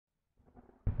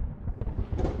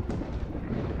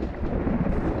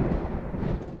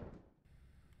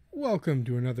Welcome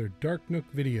to another Dark Nook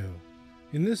video.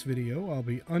 In this video, I'll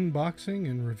be unboxing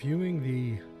and reviewing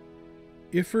the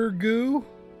ifergoo,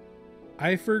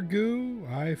 I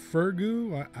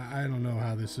don't know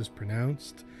how this is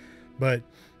pronounced, but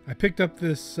I picked up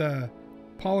this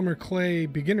polymer clay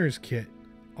beginner's kit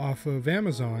off of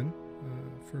Amazon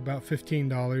for about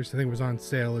 $15. I think it was on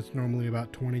sale. It's normally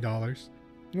about $20.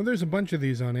 Well, there's a bunch of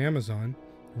these on Amazon,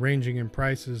 ranging in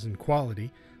prices and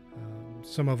quality.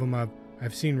 Some of them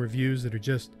I've seen reviews that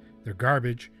are they're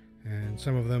garbage, and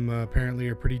some of them apparently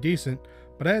are pretty decent,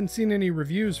 but I hadn't seen any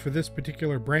reviews for this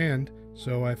particular brand,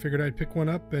 so I figured I'd pick one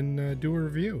up and do a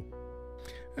review.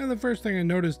 And the first thing I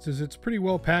noticed is it's pretty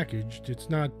well packaged. It's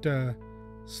not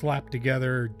slapped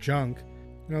together junk.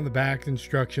 On the back,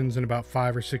 instructions in about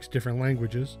 5 or 6 different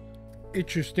languages.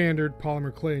 It's your standard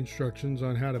polymer clay instructions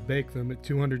on how to bake them at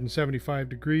 275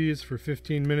 degrees for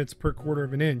 15 minutes per 1/4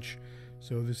 of an inch.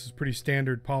 So this is pretty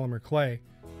standard polymer clay.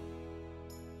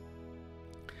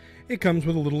 It comes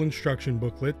with a little instruction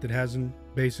booklet that has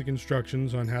basic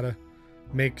instructions on how to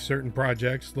make certain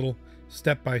projects, little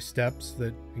step-by-steps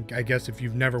that I guess if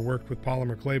you've never worked with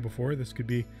polymer clay before, this could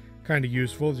be kind of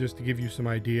useful just to give you some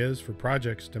ideas for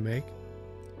projects to make.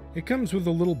 It comes with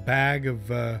a little bag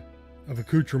of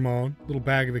accoutrement, little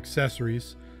bag of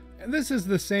accessories. And this is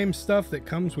the same stuff that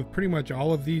comes with pretty much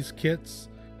all of these kits.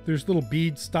 There's little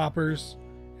bead stoppers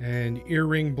and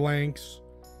earring blanks.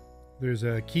 There's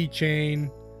a keychain,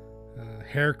 a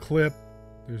hair clip.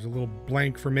 There's a little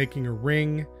blank for making a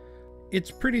ring.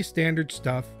 It's pretty standard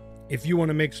stuff. If you want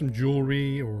to make some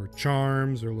jewelry or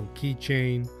charms or a little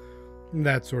keychain,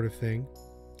 that sort of thing.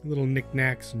 Little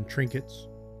knickknacks and trinkets.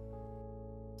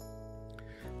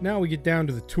 Now we get down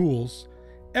to the tools.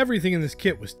 Everything in this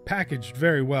kit was packaged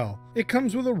very well. It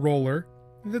comes with a roller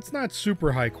that's not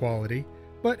super high quality,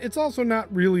 but it's also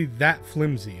not really that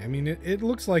flimsy. I mean, it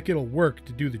looks like it'll work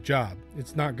to do the job.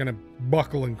 It's not going to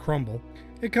buckle and crumble.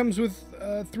 It comes with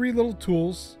 3 little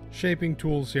tools, shaping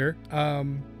tools here.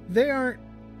 They aren't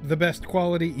the best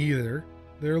quality either.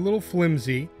 They're a little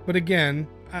flimsy, but again,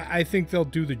 I think they'll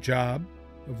do the job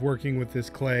of working with this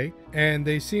clay. And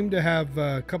they seem to have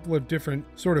a couple of different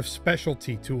sort of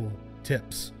specialty tool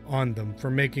tips on them for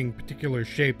making particular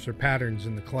shapes or patterns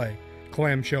in the clay.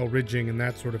 Clamshell ridging and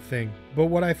that sort of thing. But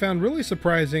what I found really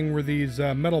surprising were these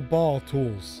metal ball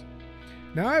tools.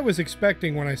 Now I was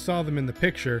expecting when I saw them in the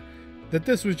picture that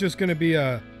this was just going to be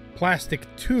a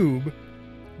plastic tube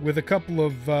with a couple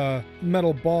of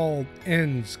metal ball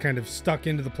ends kind of stuck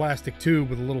into the plastic tube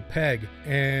with a little peg.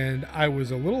 And I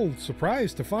was a little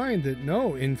surprised to find that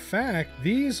no, in fact,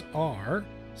 these are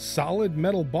solid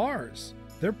metal bars.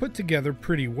 They're put together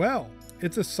pretty well.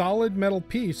 It's a solid metal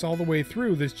piece all the way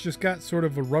through that's just got sort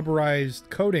of a rubberized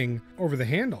coating over the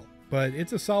handle. But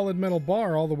it's a solid metal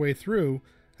bar all the way through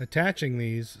attaching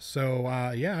these. So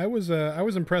yeah, I was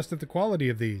impressed at the quality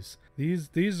of these.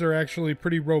 These are actually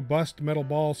pretty robust metal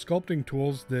ball sculpting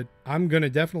tools that I'm going to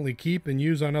definitely keep and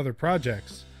use on other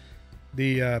projects.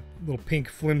 The little pink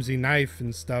flimsy knife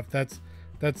and stuff, that's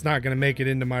not going to make it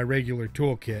into my regular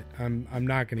toolkit. I'm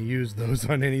not going to use those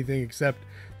on anything except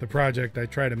the project I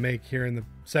try to make here in the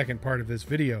second part of this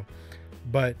video.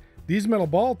 But these metal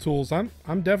ball tools, I'm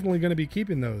definitely going to be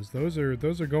keeping those. Those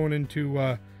are going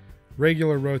into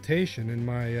regular rotation in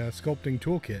my sculpting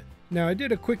toolkit. Now I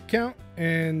did a quick count,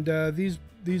 and these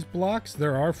blocks,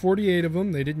 there are 48 of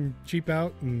them. They didn't cheap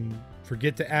out and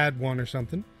forget to add one or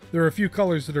something. There are a few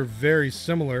colors that are very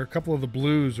similar. A couple of the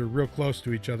blues are real close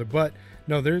to each other, but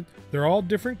no, they're all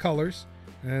different colors,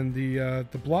 and the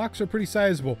blocks are pretty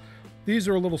sizable. These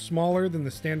are a little smaller than the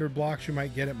standard blocks you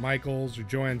might get at Michael's or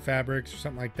Joann Fabrics or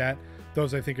something like that.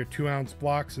 Those I think are 2-ounce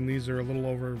blocks, and these are a little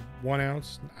over 1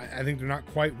 ounce. I think they're not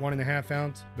quite 1.5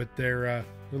 ounce, but they're a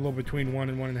little between 1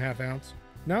 and 1.5 ounce.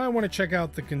 Now I want to check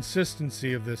out the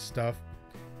consistency of this stuff.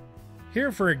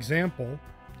 Here, for example,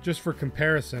 just for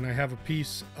comparison, I have a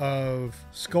piece of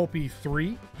Sculpey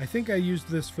 3. I think I used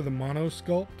this for the mono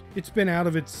sculpt. It's been out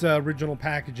of its original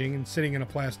packaging and sitting in a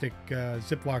plastic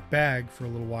Ziploc bag for a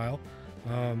little while.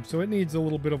 So it needs a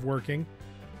little bit of working.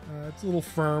 It's a little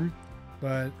firm,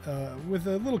 but with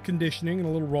a little conditioning and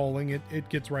a little rolling, it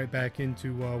gets right back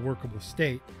into a workable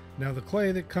state. Now the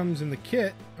clay that comes in the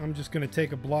kit, I'm just going to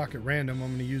take a block at random. I'm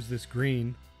going to use this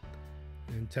green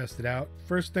and test it out.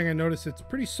 First thing I notice, it's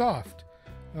pretty soft.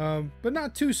 But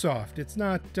not too soft. It's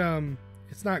not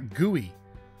gooey.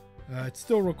 It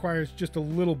still requires just a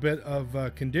little bit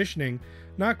of conditioning.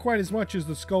 Not quite as much as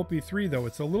the Sculpey 3 though.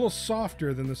 It's a little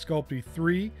softer than the Sculpey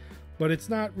 3, but it's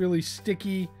not really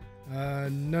sticky.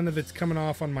 None of it's coming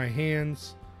off on my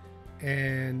hands,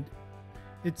 and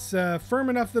it's firm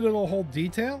enough that it'll hold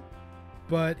detail,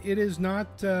 but it is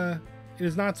not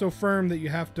so firm that you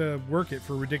have to work it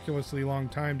for a ridiculously long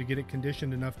time to get it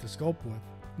conditioned enough to sculpt with.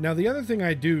 Now, the other thing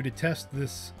I do to test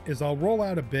this is I'll roll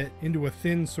out a bit into a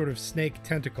thin sort of snake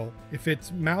tentacle. If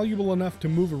it's malleable enough to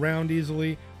move around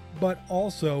easily, but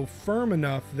also firm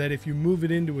enough that if you move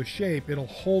it into a shape, it'll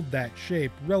hold that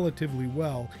shape relatively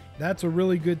well, that's a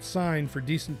really good sign for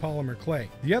decent polymer clay.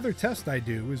 The other test I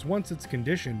do is once it's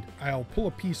conditioned, I'll pull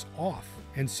a piece off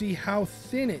and see how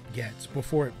thin it gets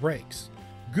before it breaks.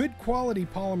 Good quality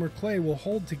polymer clay will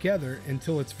hold together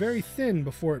until it's very thin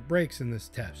before it breaks in this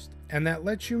test. And that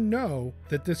lets you know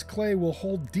that this clay will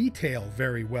hold detail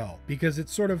very well because it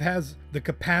sort of has the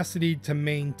capacity to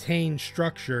maintain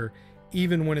structure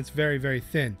even when it's very, very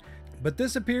thin. But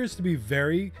this appears to be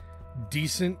very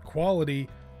decent quality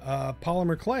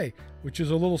polymer clay, which is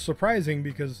a little surprising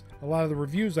because a lot of the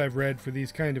reviews I've read for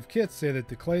these kind of kits say that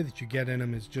the clay that you get in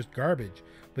them is just garbage.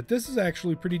 But this is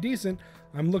actually pretty decent.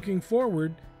 I'm looking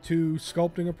forward to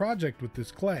sculpting a project with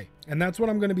this clay. And that's what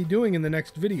I'm going to be doing in the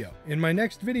next video. In my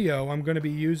next video, I'm going to be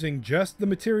using just the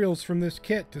materials from this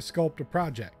kit to sculpt a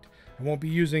project. I won't be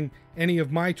using any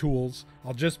of my tools.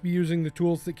 I'll just be using the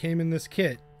tools that came in this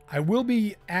kit. I will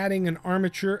be adding an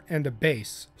armature and a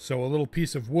base, so a little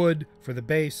piece of wood for the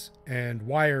base and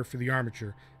wire for the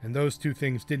armature. And those two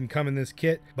things didn't come in this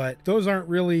kit, but those aren't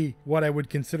really what I would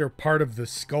consider part of the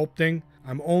sculpting.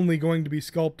 I'm only going to be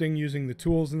sculpting using the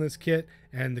tools in this kit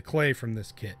and the clay from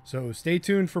this kit. So stay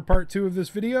tuned for part 2 of this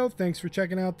video. Thanks for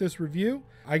checking out this review.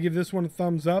 I give this one a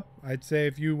thumbs up. I'd say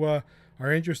if you are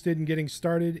interested in getting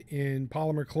started in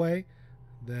polymer clay,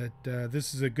 that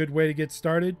this is a good way to get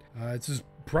started. This is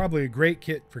probably a great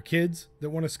kit for kids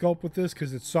that want to sculpt with this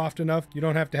because it's soft enough. You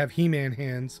don't have to have He-Man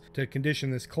hands to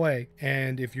condition this clay.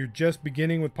 And if you're just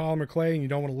beginning with polymer clay and you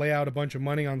don't want to lay out a bunch of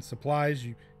money on supplies,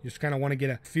 you just kind of want to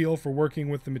get a feel for working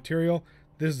with the material,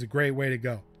 this is a great way to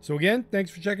go. So again,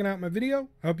 thanks for checking out my video.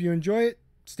 I hope you enjoy it.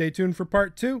 Stay tuned for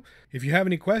part 2. If you have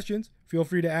any questions, feel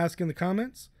free to ask in the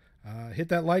comments. Hit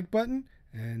that like button,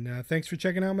 and thanks for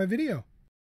checking out my video.